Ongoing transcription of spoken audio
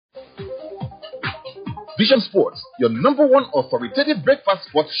Vision Sports, your number one authoritative breakfast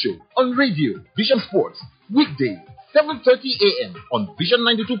sports show on radio. Vision Sports, weekday, 7:30 a.m. on Vision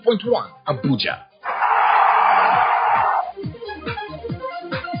 92.1, Abuja.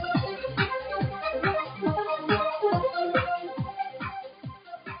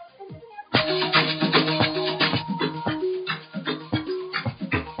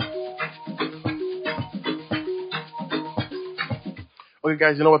 Okay,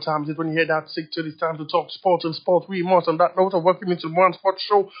 guys, you know what time it is when you hear that 6:30. It's time to talk sports and sport. We must on that note of welcome into the One Sports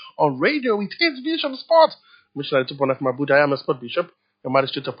Show on radio. It is Vision Sport. Mission 2.9 from Abuja. I am a sport bishop, a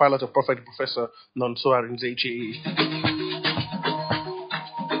magistrate, pilot, a prophet, professor, Nonso Arinze.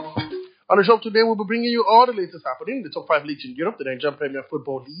 On the show today, we'll be bringing you all the latest happening, the top 5 leagues in Europe, the Nigerian Premier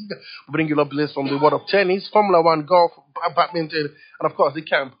Football League. We'll bring you up the list from the world of tennis, Formula One, golf, badminton, and of course the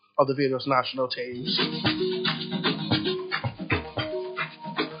camp of the various national teams.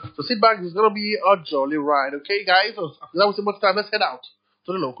 So sit back, it's going to be a jolly ride, okay, guys? So without wasting much time, let's head out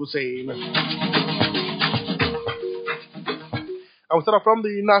to the local scene. I will start off from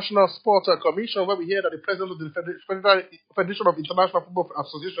the National Sports Commission, where we hear that the president of the Federation of International Football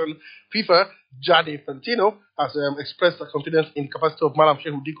Association, FIFA, Gianni Infantino, has expressed confidence in the capacity of Malam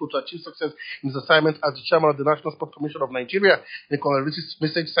Shehu Diko to achieve success in his assignment as the chairman of the National Sports Commission of Nigeria. In a congratulatory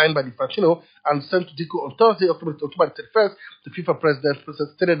message signed by Infantino and sent to Diko on Thursday, October 31st, the FIFA president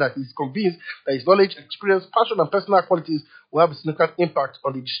stated that he is convinced that his knowledge, experience, passion, and personal qualities will have a significant impact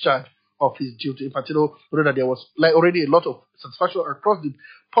on the discharge of his duty. Infantino noted that there was already a lot of satisfaction across the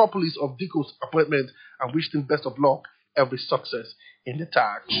populace of Diko's appointment and wished him best of luck, every success in the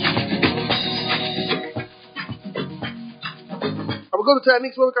task. I'm going to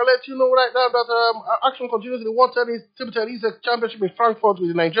tennis, where we can let you know right now that action continues in the World Table Tennis Championship in Frankfurt with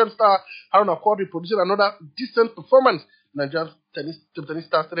the Nigerian star Haruna Quadri producing another decent performance. Nigerian table tennis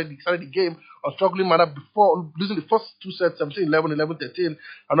star started the game on struggling manner before losing the first 2 sets, 17-11, 11-13.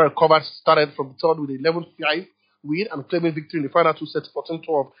 Another recovered started from the third with 11-5 win and claiming victory in the final 2 sets,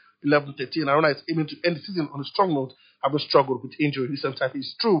 14-12, 11-13. Haruna is aiming to end the season on a strong note, having struggled with injury recent time.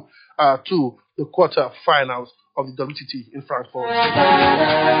 He's through to the quarter-finals of the WTT in Frankfurt.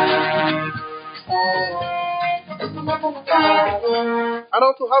 And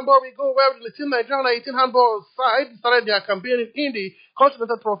on to handball we go, where the Team Nigeria 18 handball side started their campaign in the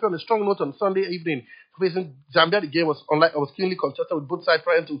Continental Trophy on a strong note on Sunday evening. Facing Zambia, the game was keenly contested with both sides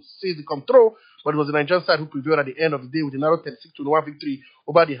trying to seize the control, but it was the Nigerian side who prevailed at the end of the day with a narrow 36-1 victory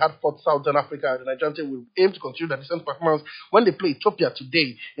over the hard-fought Southern Africa. The Nigerian team will aim to continue their decent performance when they play Ethiopia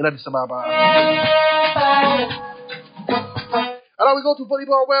today in Addis Ababa. And now we go to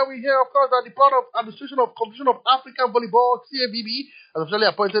volleyball, where we hear, of course, that the Board of Administration of Commission of African Volleyball, CAVB, has officially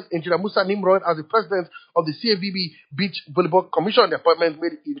appointed Engineer Musa Nimrod as the president of the CAVB Beach Volleyball Commission. The appointment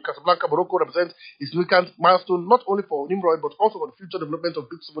made in Casablanca, Morocco, represents a significant milestone not only for Nimrod but also for the future development of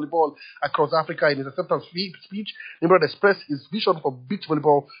beach volleyball across Africa. In his acceptance speech, Nimrod expressed his vision for beach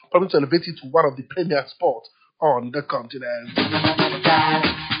volleyball, promising to elevate it to one of the premier sports on the continent.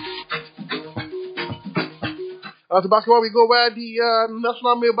 To basketball we go, where the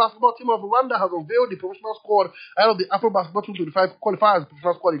national male basketball team of Rwanda has unveiled the professional squad ahead of the Afro Basketball 2025 qualifiers. The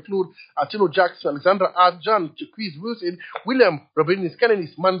professional squad include Atino Jackson, Alexandra Arjan, Chiquiz Wilson, William Robinis,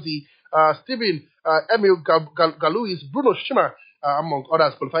 Kennenis Manzi, Stephen Emil Galuis, Bruno Shima, among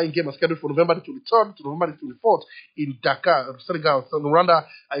others. Qualifying game is scheduled for November the 23rd to November the 24th in Dakar, Senegal. So Rwanda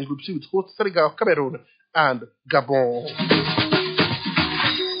are in Group C with host Senegal, Cameroon, and Gabon.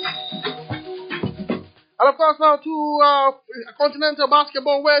 And of course now to continental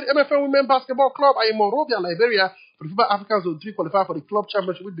basketball, where the MFN Women Basketball Club are in Monrovia, Liberia, for the FIBA African Zone 3 qualifier for the club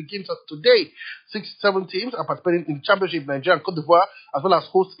championship, which begins today. 6-7 teams are participating in the championship. Nigeria and Cote d'Ivoire, as well as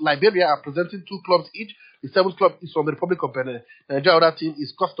host Liberia, are presenting 2 clubs each. The 7th club is from the Republic of Benin. The Nigeria other team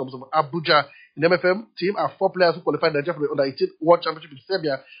is Customs of Abuja. In the MFM team are 4 players who qualified Nigeria for the Under-18 World Championship in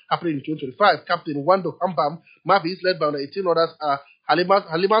Serbia, happening in 2025. Captain Wando Hambam Mavis, led by Under-18 others, are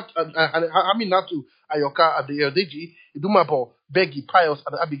Aminatu Ayoka at the LDG, Idumabo, Beggy, Pius,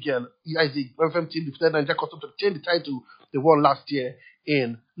 and Abigail Isaac. MFM team defeated Nigeria Customs to obtain the title they won last year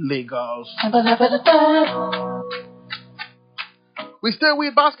in Lagos. We stay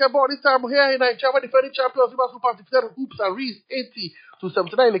with basketball this time here in Nigeria, where the defending champions Rivers Hoopers defeated Hoops and Reese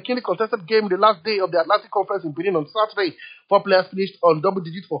 80-79 in a keenly contested game the last day of the Atlantic Conference in Benin on Saturday. 4 players finished on double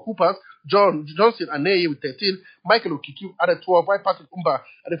digits for Hoopers. Johnson and Neye with 13, Michael Okiku added 12, while Patrick Umba,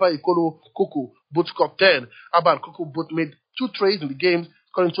 Adefa Ikolo, Koko both scored 10. Abba and Koko both made 2 trades in the games,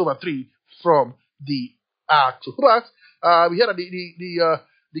 scoring 2 over 3 from the act. So Hoopers, we heard that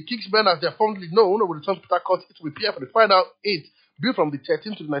the Kingsmen, as they are fondly known, will return to Port Harcourt to prepare for the final 8 built from the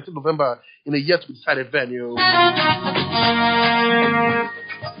 13th to the 19th November in a yet to be decided venue.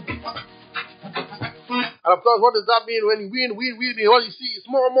 And of course, what does that mean when you win? What you see is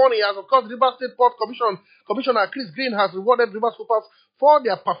more money. As of course, the Rivers State Port Commissioner Chris Green has rewarded Rivers Hoopers for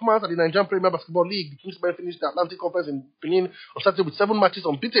their performance at the Nigerian Premier Basketball League. The Kingsmen finished the Atlantic Conference in Benin on Saturday with 7 matches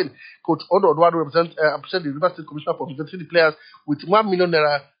unbeaten. Coach Odo Odwado represents the Rivers State Commissioner for representing the players with ₦1 million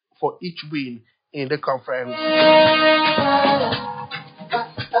for each win in the conference.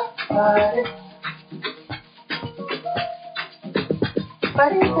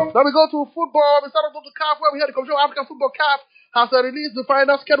 Now we go to football. We start off with the CAF, where we had the Commission of African Football CAF has released the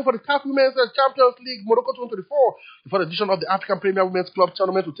final schedule for the CAF Women's Champions League Morocco 2024. The first edition of the African Premier Women's Club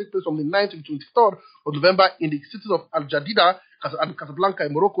Tournament will take place from the 9th to the 23rd of November in the cities of Al Jadida and Casablanca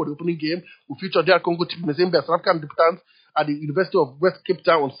in Morocco. The opening game will feature DR Congo Team Mazembe, South African debutants at the University of West Cape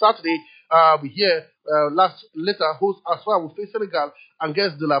Town on Saturday. We hear later host Aswa will face Senegal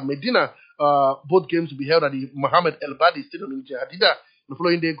against De La Medina. Both games will be held at the Mohamed El Badi Stadium in Jadida. The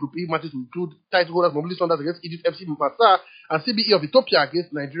following day, Group E matches will include title holders Mobili Sundowns against Egypt FC Massa and CBE of Ethiopia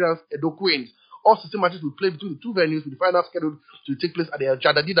against Nigeria's Edo Queens. All 16 matches will play between the two venues, with the final scheduled to take place at the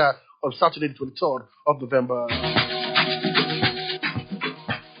Jadida on Saturday, the 23rd of November.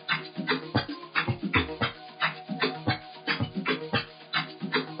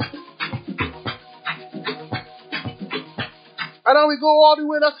 And now we go all the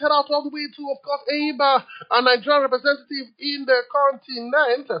way, let's head out all the way to, of course, Eimba, a Nigerian representative in the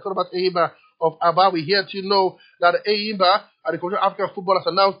continent. I thought about Eimba of Aba. We here to know that Eimba and the Commission of African Football has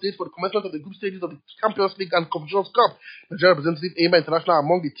announced dates for the commencement of the group stages of the Champions League and Confederations Cup. Nigerian representative Eimba International are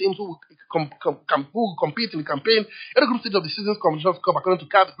among the teams who will compete in the campaign. In the group stage of the season's Confederations Cup, according to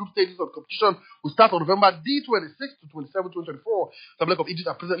CAF, the group stages of the competition will start on November D26 to 27, 2024. The Republic of Egypt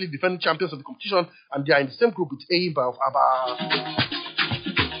are presently defending champions of the competition, and they are in the same group with Eimba of Aba.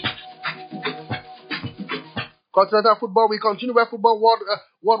 Continental football, we continue where football world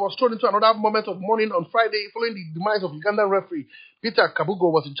was thrown into another moment of mourning on Friday following the demise of Ugandan referee Peter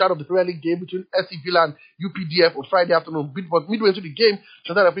Kabugo was in charge of the Premier League game between SC Villa and UPDF on Friday afternoon. But midway into the game,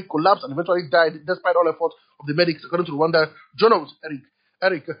 the referee collapsed and eventually died despite all efforts of the medics, according to Rwanda journalist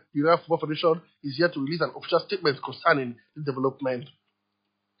Eric, the Rwanda Football Federation is yet to release an official statement concerning the development.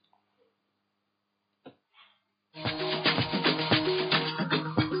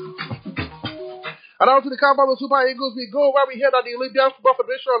 And now to the Kampala Super Eagles we go, where we hear that the Libyan Football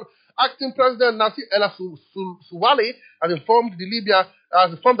Federation acting president Nasir El Suwale has informed that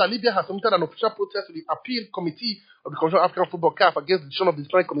Libya has submitted an official protest to the appeal committee of the Commission of African Football CAF against the decision of the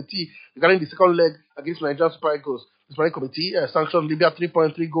disciplinary committee regarding the second leg against Nigerian Super Eagles. The disciplinary committee sanctioned Libya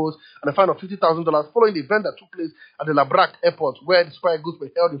 3.3 goals and a fine of $50,000 following the event that took place at the Labrak airport, where the Super Eagles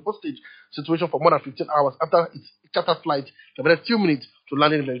were held in hostage situation for more than 15 hours after its chartered flight diverted 2 minutes to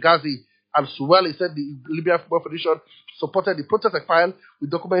land in Benghazi. And Suwale said the Libyan Football Federation supported the protest filed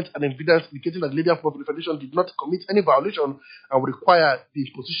with documents and evidence indicating that the Libyan Football Federation did not commit any violation and would require the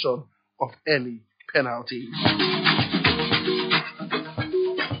imposition of any penalty.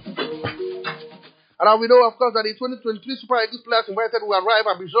 And now we know, of course, that the 2023 Super Eagles players invited will arrive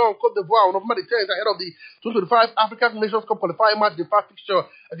at Abidjan, Côte d'Ivoire on November the 10th ahead of the 2025 African Nations Cup qualifying match, the first fixture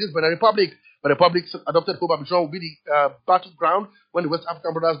against Benin Republic. Benin Republic's adopted home Abidjan will be the battleground when the West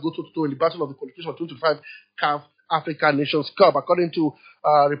African brothers go toe-to-toe in the battle of the qualification of 2025 CAF African Nations Cup. According to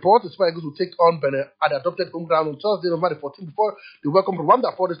reports, the Super Eagles will take on Benin at the adopted home ground on Thursday, November the 14th, before they welcome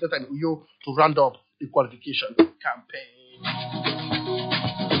Rwanda 4 days later in Uyo to round up the qualification campaign.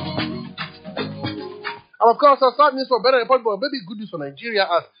 And of course, sad news for Benin Republic, but maybe good news for Nigeria,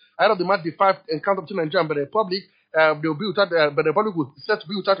 as ahead of the match, the 5 encounter between Nigeria and Benin Republic, they will be without, Benin Republic will set to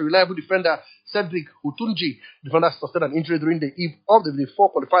be without a reliable defender, Cedric Hutunji. The defender sustained an injury during the eve of the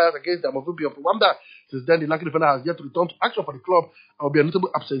 4 qualifiers against the Amavubi of Rwanda. Since then, the Lanky defender has yet to return to action for the club and will be a notable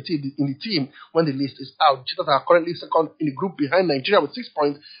absentee in the team when the list is out. Cheetahs are currently second in the group behind Nigeria with 6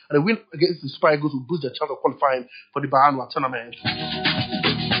 points, and a win against the Super Eagles will boost their chance of qualifying for the Bahanwa tournament.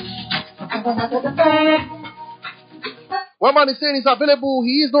 One man is saying he's available.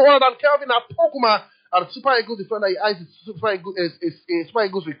 He is no other than Kelvin Apokuma, and Super Eagles defender. He eyes Super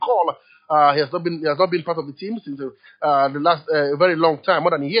Eagles recall. He has not been part of the team since the last very long time,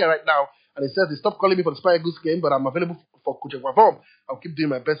 more than a year right now. And he says he stopped calling me for the Super Eagles game, but I'm available for Coach Egwavom. I'll keep doing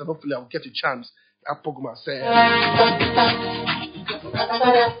my best, and hopefully I'll get a chance. Apokuma said. And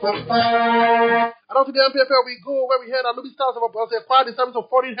on to the MPFL we go, where we heard that Lobby Stars have acquired the service of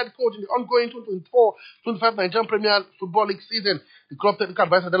foreign head coach in the ongoing 2024-25 Nigerian Premier Football League season. The club technical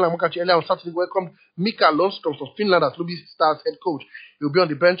advisor Dela Mokachi earlier on Saturday welcomed Mika Lundström from Finland as Lobby Stars head coach. He will be on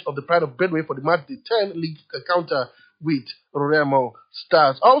the bench of the Pride of Bedway for the match the 10 league encounter with Remo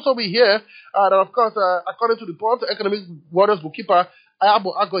Stars. Also, we hear that, of course, according to reports, Economic Warriors goalkeeper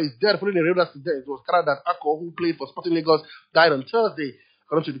Ayabo Ago is dead following a raid accident. It was carried that Ako, who played for Sporting Lagos, died on Thursday.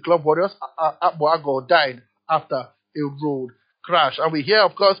 According to the club Warriors, Ayabo Ago died after a road crash. And we hear,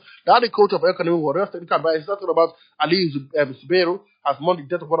 of course, that the coach of Economic Warriors, technical advisor, talking about Ali Zubero, has mourned the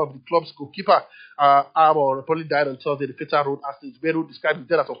death of one of the club's goalkeeper. Ayabo reportedly died on Thursday. The fatal road accident. Zubero described his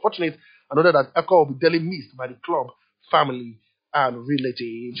death as unfortunate and noted that Eko will be dearly missed by the club, family, and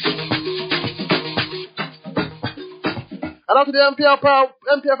relatives. And after the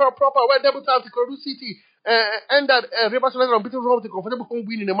MPFL proper, where debutants Ikorodu City ended Rivers United unbeaten run with a comfortable home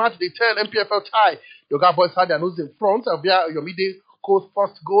win in a match they turned MPFL tie. The Yoga boys had their nose in front via Yomide Cole's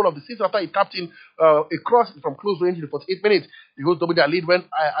first goal of the season after he tapped in a cross from close range in the 48th minute. The Ghosts doubled their lead when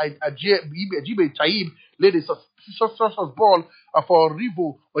Ajibe Chaib laid a suspicious ball for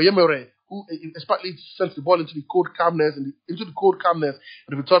Rivo Oyemere, who expertly sent the ball into the cold calmness in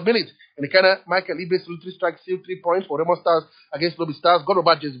the 3rd minute. In the corner, Michael Ibe's solitary strike sealed 3 points for Remo Stars against Lobby Stars. God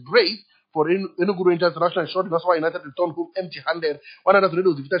Obaje's brace for Enugu Rangers International short. That's why United returned home empty-handed. One other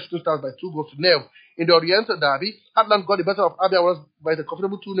Tornadoes defeated Shooting Stars by 2-0. In the Oriental Derby, Heartland got the better of Abia Warriors by the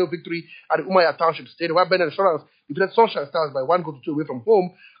comfortable 2-0 victory at the Umaya Township Stadium, while Benin Insurance defeated Sunshine Stars by 1-2 away from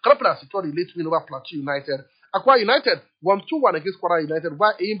home. Kalapala secured the late win over Plateau United. Akwa United won 2-1 against Kwara United,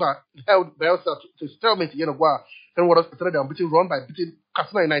 while Eimba held Bayelsa to stalemate in Yenogwa. Then Warriors started their unbeaten run by beating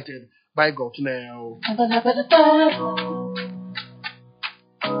Katsina United by goal to nil.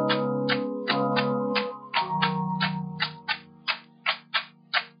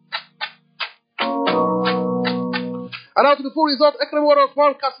 And now to the full result, Ekrem Warriors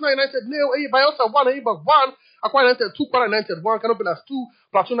 1, Katsina United 0, Bayelsa 1, Eimba 1, Akwa United 2, Kwara United 1, Canopilas 2,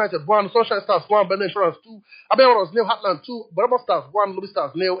 Plateau United 1, Sunshine Stars 1, Benin Insurance 2, Abia Warriors 0, Heartland 2, Boroma Stars 1, Lobby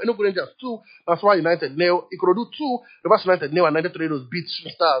Stars 0, Enugu Rangers 2, Naswa United 0, Ikorodu 2, Rivers United 0, and 93 Tornadoes beat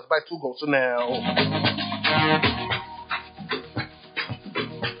Shooting Stars by 2-0.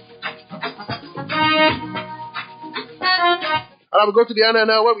 And I will go to the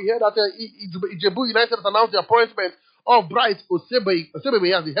NNL where we hear that Ijebu United has announced the appointment of Bright Osebebe as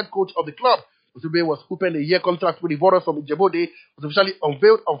the head coach of the club. Osebebe was opened a year contract with the Warriors from Ijebu Day, was officially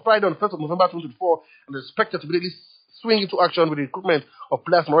unveiled on Friday on 1st of November 2024 and is expected to immediately swing into action with the recruitment of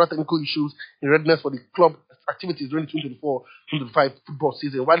players and other technical issues in readiness for the club activities during the 2024-2025 football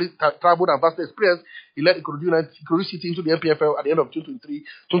season. While he traveled and vast experience, he led Ikorodu City into the MPFL at the end of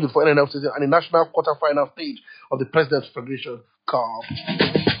 2023-2024 NNL season and the national quarter-final stage of the President's Federation Cup.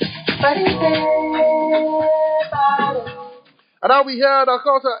 And now we hear that, of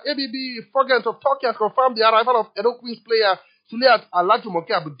course, ABB Frogent of Turkey has confirmed the arrival of Edo Queens player Suliat Alajumoke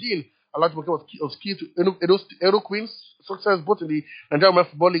Abudin. Alajumoke was key to Edo Queens' success both in the Nigerian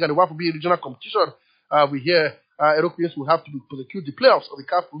Women's Football League and the WAFB regional competition. We hear Edo Queens will have to prosecute the playoffs of the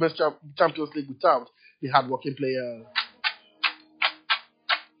CAF Women's Champions League without the hard-working player.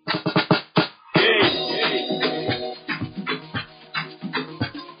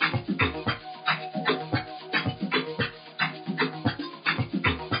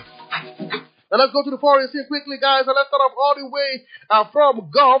 Now let's go to the foreign scene quickly, guys, and let's start off all the way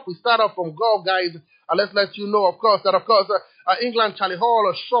from golf. We start off from golf, guys, and let's let you know, of course, that, England Charlie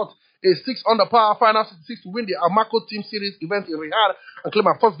Hall shot a 6-under par final 66 to win the Armaco Team Series event in Riyadh and claim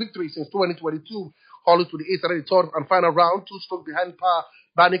her first victory since 2022. Hall is to the 8th and the 3rd and final round, 2 strokes behind par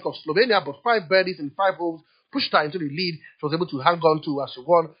Banik of Slovenia, but 5 birdies in 5 holes pushed her into the lead. She was able to hang on to as she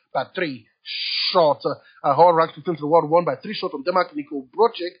won by 3 shots. Hall ranked 15th to the world, won by 3 shots from Denmark Nico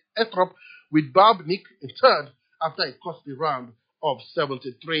Brocek Estrop, with Babnik in 3rd after a costly round of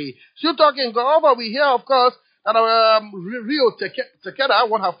 73. Still talking golf, we hear, of course, that Rio Takeda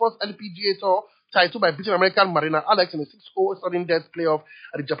won her first LPGA Tour title by beating American Marina Alex in a 6-hole sudden death playoff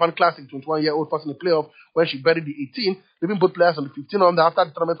at the Japan Classic. 21-year-old first in the playoff when she buried the 18, leaving both players on the 15 under after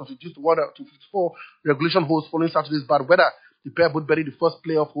the tournament was reduced to 54 regulation holes following Saturday's bad weather. The pair both buried the first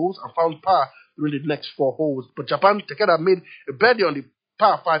playoff holes and found par during the next 4 holes. But Japan Takeda made a birdie on the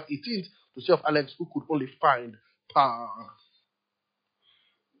par 5 18th to see off Alex, who could only find par.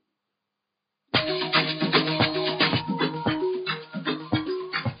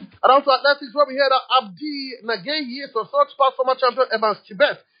 And also athletics, where we heard that Abdi Nagehi is a search past former champion Evans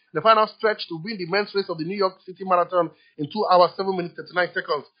Tibet in the final stretch to win the men's race of the New York City Marathon in 2 hours, 7 minutes, 39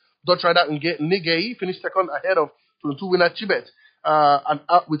 seconds. Dutch rider Nagehi finished second ahead of 22 winner Tibet,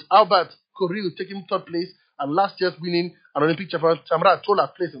 with Albert Coril taking 3rd place and last year's winning an Olympic champion Tamara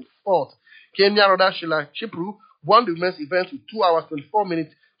Tola placed in 4th. Kenya rider Sheila Chipru won the men's event with 2 hours, 24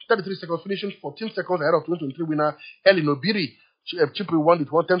 minutes, 33 seconds, finishing 14 seconds ahead of 2023 winner Helen Obiri. Chipre won the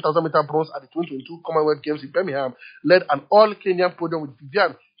 10,000 meter bronze at the 2022 Commonwealth Games in Birmingham, led an all-Kenyan podium with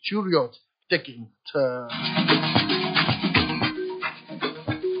Vivian Cheruiyot taking turn.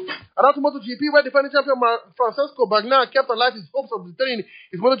 And out to MotoGP, where defending champion Francesco Bagnaia kept alive his hopes of retaining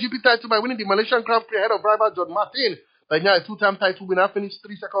his MotoGP title by winning the Malaysian Grand Prix ahead of rival John Martin. Bagnaia, a two-time title winner, finished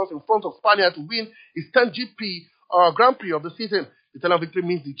 3 seconds in front of Spaniard to win his 10th GP Grand Prix of the season. The Italian victory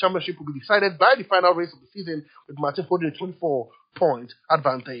means the championship will be decided by the final race of the season, with Martin holding a 24-point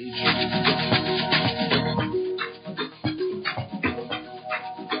advantage.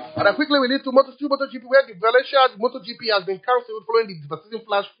 And quickly we lead to MotoGP, where the Valencia MotoGP has been cancelled following the devastating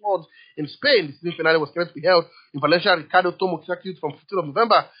flash floods in Spain. The season finale was scheduled to be held in Valencia Ricardo Tomo Circuit from 15th of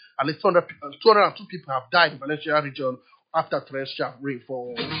November. At least 202 people have died in Valencia region after torrential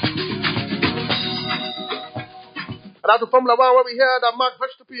rainfall. And out to Formula One, where we heard that Max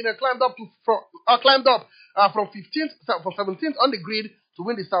Verstappen climbed up from 17th on the grid to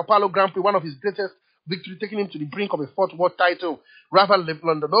win the Sao Paulo Grand Prix, one of his greatest victory, taking him to the brink of a fourth world title. Rival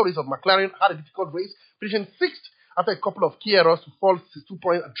Lando Norris of McLaren had a difficult race, finishing 6th after a couple of key errors to fall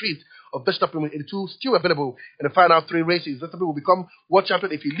 62-point adrift of Verstappen with 82 still available in the final 3 races. Verstappen will become world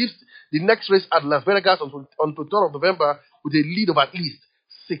champion if he leaves the next race at Las Vegas on 23rd of November with a lead of at least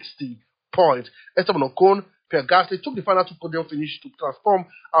 60 points. Esteban Ocon, Pierre Gasly took the final 2 podium finish to transform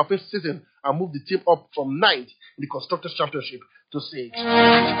our first season and move the team up from 9th in the Constructors' Championship to 6th.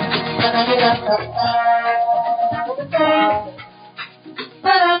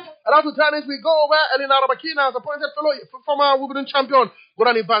 And out to tennis we go, where Elena Rybakina has appointed former Wimbledon champion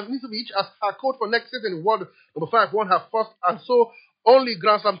Goran Ivanisevic as her coach for next season in World number 5, won her first and so only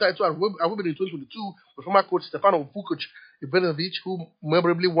Grand Slam title at Wimbledon in 2022 with former coach Stefano Vukic. Ivanisevic, who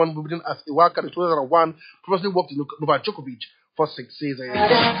memorably won Wimbledon as a wildcard in 2001, previously worked with Novak Djokovic for 6 seasons.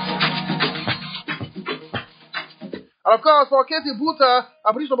 And of course, for Katie Buter,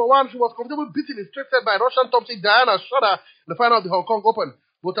 at position number 1, she was comfortably beaten in straight set by Russian top seed Diana Schroeder in the final of the Hong Kong Open.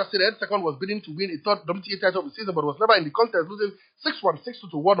 Buter said second was bidding to win a 3rd WTA title of the season, but was never in the contest, losing 6-1, 6-2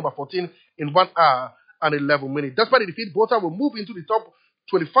 to world number 14 in 1 hour and 11 minutes. Despite the defeat, Buter will move into the top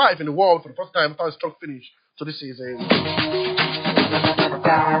 25 in the world for the first time after a strong finish to this season.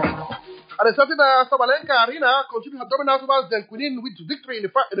 And the Sabalenka Arena continued her dominance over Zenquinin with victory in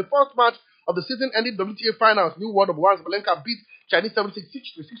the first match of the season-ending WTA Finals. New world number 1 Sabalenka beat Chinese 76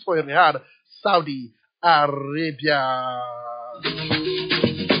 6 for Riyadh, Saudi Arabia.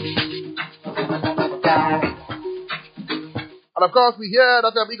 And of course, we hear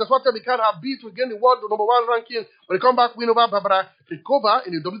that Iga Swiatek can have beat to gain the world number 1 ranking when they come back win over Barbara Krejcikova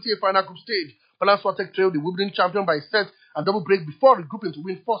in the WTA final group stage. Balance Swiatek trailed the Wimbledon champion by a set and double break before regrouping to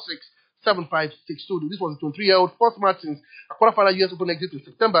win 4-6. 7-5, 6-2. This was the 23-year-old first match since a quarterfinal US Open exit in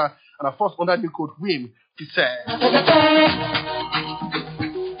September and a first under new coach Wim Fissette.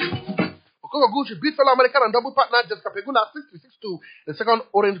 Okoko Gucci beat fellow American and double partner Jessica Pegula 6-6-2 in the second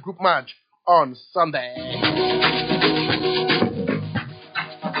Orange Group match on Sunday.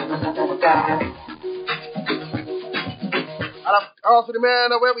 And also the man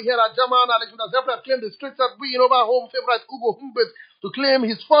where we hear that German Alexander Zverev claimed the straight set win over home favorite Hugo Humbert to claim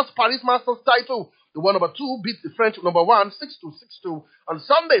his first Paris Masters title. The one number 2 beat the French number 1 6-2 on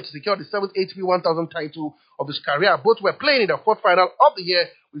Sunday to secure the 7th ATP 1000 title of his career. Both were playing in the 4th final of the year,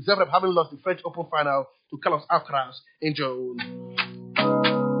 with Zverev having lost the French Open final to Carlos Alcaraz in June.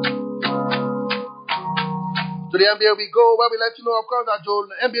 To the NBA we go, where we let you know, of course, that Joe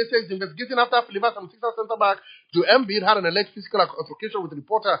NBA says investigating after Philippa 76ers center back Joe Embiid had an alleged physical altercation with a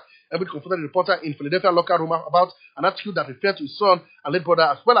reporter. Embiid confronted the reporter in Philadelphia locker room about an attitude that referred to his son and late brother,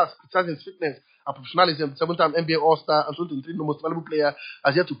 as well as criticizing his fitness and professionalism. The 7-time NBA All-Star and 2023 most valuable player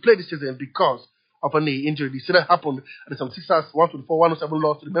has yet to play this season because of a knee injury. The incident happened at the 76ers 124-107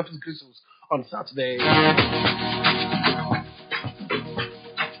 loss to the Memphis Grizzlies on Saturday.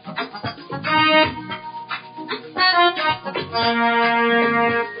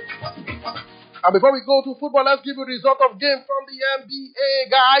 And before we go to football, let's give you the result of game from the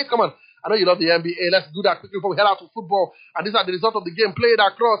NBA, guys. Come on. I know you love the NBA. Let's do that quickly before we head out to football. And these are the result of the game played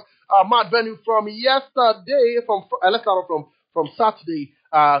across Mad venue from yesterday, let's start from Saturday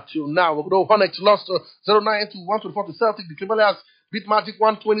till now. The Hornets lost 0-9 to 124 to Celtic. The Cavaliers beat Magic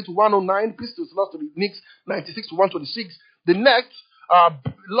 120 to 109. Pistons lost to the Knicks 96 to 126. The Nets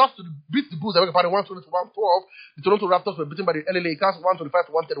beat the Bulls 120 to 112. The Toronto Raptors were beaten by the LA Lakers 125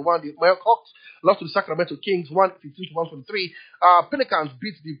 to 131. The Miami Hawks lost to the Sacramento Kings 115 to 123. Pelicans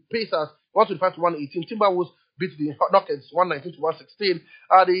beat the Pacers 125 to 118. Timberwolves beat the Nuggets 119 to 116.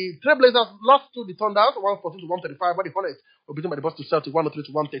 The Trailblazers lost to the Thunders 114 to 135, while the Hornets were beaten by the Boston Celtics 103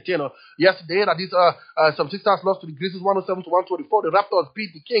 to 113. Yesterday, some Sixers lost to the Grizzlies 107 to 124. The Raptors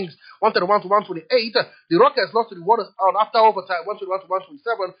beat the Kings 131 to 128. The Rockets lost to the Warriors after overtime 121 to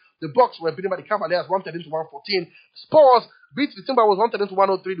 127. The Bucks were beaten by the Cavaliers 113 to 114. Spurs beat the Timberwolves 113 to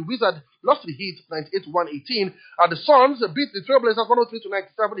 103. The Wizards lost to the Heat 98 to 118. The Suns beat the Trailblazers 103 to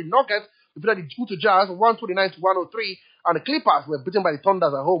 97. The Nuggets defeated the Utah Jazz 129 to 103. And the Clippers were beaten by the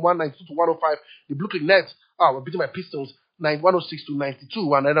Thunders at home 192 to 105. The Brooklyn Nets were beaten by Pistons 106 to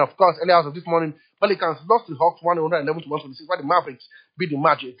 92. And then, of course, earlier hours of this morning, Pelicans lost to the Hawks 111 to 126, while the Mavericks beat the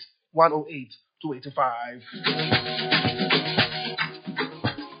Magic 108 to 85.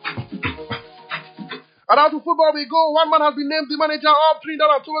 And out to football we go. One man has been named the manager of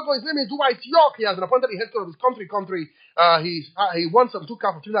Trinidad and Tobago. His name is Dwight York. He has been appointed the head coach of his country. He won 72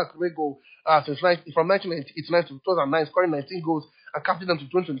 caps for Trinidad and Tobago from 1989 to 2009, scoring 19 goals and captaining them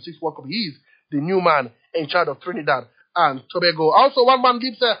to 2026 World Cup. He is the new man in charge of Trinidad and Tobago. Also, one man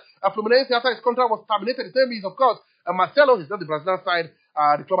leaves Fluminense after his contract was terminated. His name is, of course, Marcelo. He's not the Brazilian side.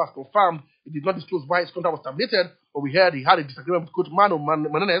 The club has confirmed. It did not disclose why his contract was terminated, but we heard he had a disagreement with coach Mano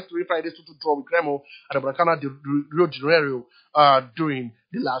Menendez during Friday's 2-2 draw with Grêmio at the Bracana de Rio de Janeiro during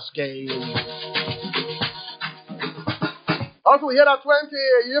the last game. Also, we heard that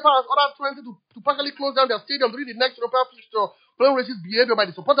UEFA has ordered 20 to partially close down their stadium during the next European fixture, playing racist behavior by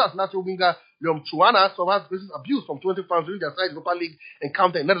the supporters. National winger Leon Chuana survived racist abuse from 20 fans during their side Europa League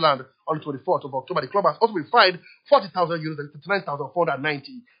encounter in Netherlands on the 24th of October. The club has also been fined €40,000 and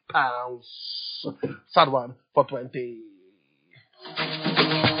 £39,490. Sad one for 20.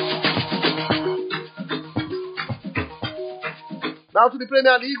 Now to the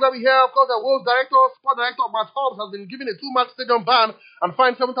Premier League, where we hear, of course, the Wolves sport director Matt Hobbs has been given a 2-match stadium ban and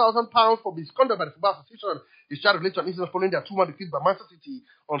fined £7,000 for misconduct by the Football Association. His charge relates to an incident following their 2-match defeat by Manchester City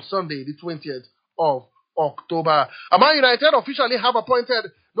on Sunday, the 20th of October. Man United officially have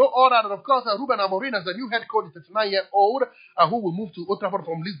appointed no other than, of course, Ruben Amorim as the new head coach, the 39-year-old, who will move to Old Trafford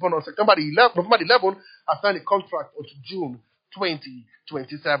from Lisbon on November 11, has signed a contract until June 2027.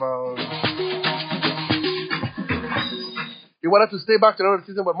 He wanted to stay back to another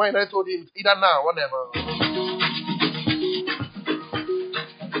season, but Man United told him either now or never.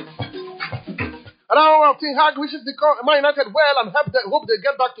 And now Ten Hag wishes Man United well and hope they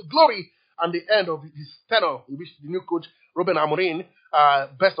get back to glory and the end of his tenure. We wish the new coach, Ruben Amorim,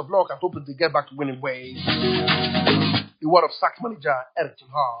 best of luck and hope that they get back to winning ways. The word of Sax manager, Erik ten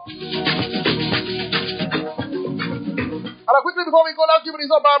Hag. And quickly before we go, let's give it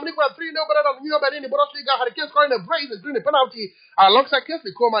result. Bayern Munich were 3-0 better than New York Berlin in the Bundesliga. Hurricanes scoring a brace and doing a penalty alongside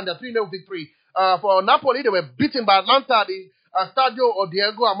Kingsley Coman, their 3-0 victory. For Napoli, they were beaten by Atlanta, the Stadio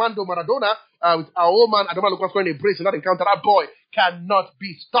Diego Armando Maradona, with our old man Adama Lucas scoring a brace in that encounter. That boy cannot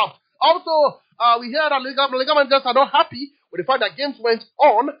be stopped. Also, we hear that Liga managers are not happy with the fact that games went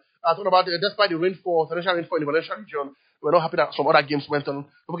on. Talking about despite the torrential rainfall in the Valencia region, we're not happy that some other games went on.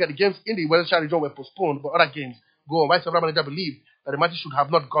 Don't forget, the games in the Valencia region were postponed, but other games go on. Why several managers believe that the match should have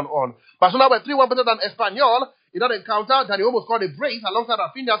not gone on. Barcelona were 3-1 better than Espanyol. In that encounter, Dani Olmo scored a brace alongside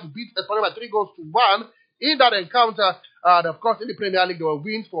Rafinha to beat Espanyol by 3-1. In that encounter, of course, in the Premier League, there were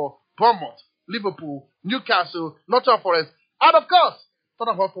wins for Bournemouth, Liverpool, Newcastle, Nottingham Forest, and of course,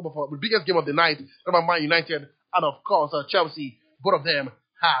 Tottenham Hotspur for the biggest game of the night, Man United, and of course, Chelsea. Both of them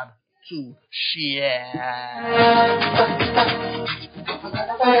had to share.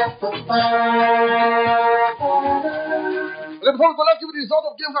 Let's give you the result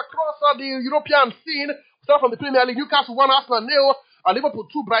of games across the European scene. Start from the Premier League. Newcastle 1, Arsenal 0, Liverpool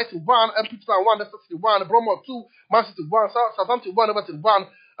 2, Brighton 1, Ipswich 1, Leicester City 1, Bournemouth 2, Man City 1, Southampton 1, Everton 1,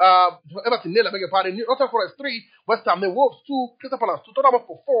 Everton 0, I beg your pardon. Nottingham Forest 3, West Ham 0, Wolves 2, Crystal Palace 2, Tottenham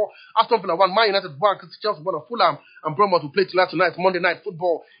 4, Aston Villa 1, Man United 1, Chelsea 1, Fulham, and Bournemouth will play tonight, Monday Night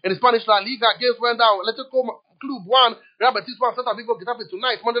Football. In the Spanish La Liga, games went down. Atletico Club 1, Real Betis 1, Celta Vigo, Getafe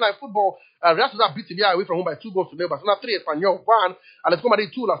tonight, Monday Night Football. Real Sociedad beat Sevilla away from home by 2 goals to 0. Barcelona 3, Espanyol 1, Atletico Madrid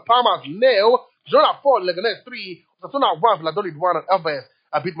 2, Las Palmas 0, Girona 4, Leganés 3, Osasuna 1, Valladolid 1, and Elvez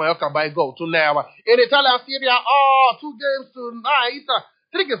beat Mallorca by a goal to 0. In Italian Serie A, 2 games tonight.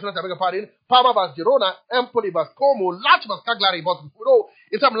 3 games tonight, I beg your pardon. Parma vs Girona, Empoli vs Como, Lazio vs Cagliari, but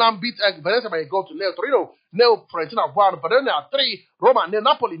Inter Milan beat Venezia by a goal to 0. Torino 0, Fiorentina 1, Bologna 3, Roma 0,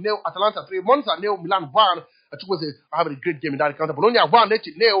 Napoli 0, Atalanta 3, Monza 0, Milan 1. Chukwueze having a great game in that encounter. Bologna 1,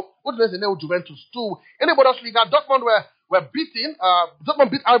 Lecce 0, Udinese 0, Juventus 2. In the Bundesliga, Dortmund were beaten. Dortmund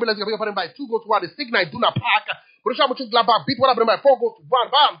beat RB Leipzig by 2 goals to 1. The Signal Iduna Park. Borussia Mönchengladbach beat Werder Bremen by 4 goals to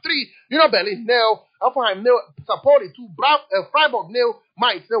 1. Bam, 3. Union Berlin, 0. Hoffenheim, 0. Sapoli, 2. Freiburg, 0.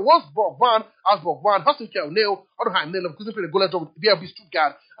 Mainz, 0. Wolfsburg, 1. Augsburg, 1. Hossenkel, 0. Ottenheim, 0. Leverkusen played a goalless draw with VfB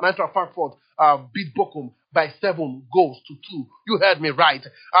Stuttgart. And Eintracht Frankfurt beat Bochum by 7 goals to 2. You heard me right.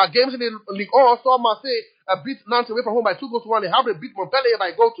 Games in the League 1 saw Marseille beat Nantes away from home by 2 goals to 1. Le Havre beat Montpellier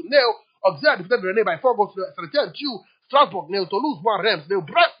by 1 goal to 0. Auxerre defeated Rennes by 4 goals to 17. Strasbourg, 0. Toulouse, 1. Reims, 0.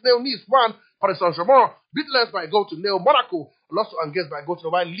 Brest, 0. Nice, 1. Paris Saint-Germain beat Lens by 1 goal to 0. Monaco lost to Angers by 1 goal to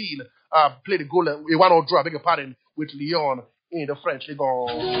 0. While Lille played a 1-0 draw, I beg your pardon, with Lyon in the French League 1.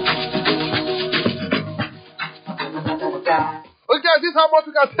 Okay, guys, this is how much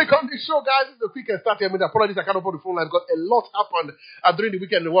we can take on this show, guys. This is a quick start here. Apologies, I can't open the phone line because a lot happened during the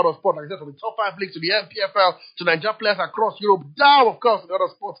weekend in the world of sport. Like I said, from the top 5 leagues to the MPFL to Nigeria players across Europe, down, of course, the other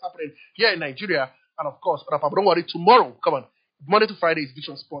sports happening here in Nigeria. And of course, but don't worry, tomorrow, come on, Monday to Friday is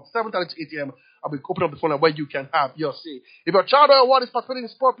Vision Sport, 7:30 to 8 a.m. I'll be opening up the phone line where you can have your say. If your child or one is participating in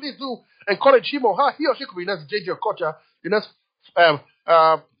sport, please do encourage him or her. He or she could be the next JJ Okocha, the next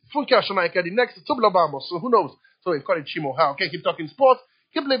Funke Ashonaike, the next Tubula Bamos. So who knows? So encourage him or her. Okay, keep talking sports,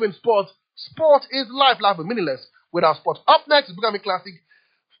 keep living sports. Sport is life. Life is meaningless without sports. Up next is Bugami Classic.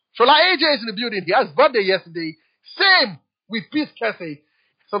 Shola AJ is in the building. He had his birthday yesterday. Same with Peace Kesey.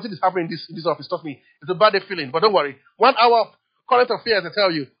 Something is happening in this office. Trust me, it's a birthday feeling. But don't worry. 1 hour of current affairs, I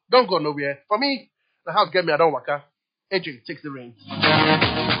tell you. Don't go nowhere. For me, the house get me, I don't waka. AJ takes the reins.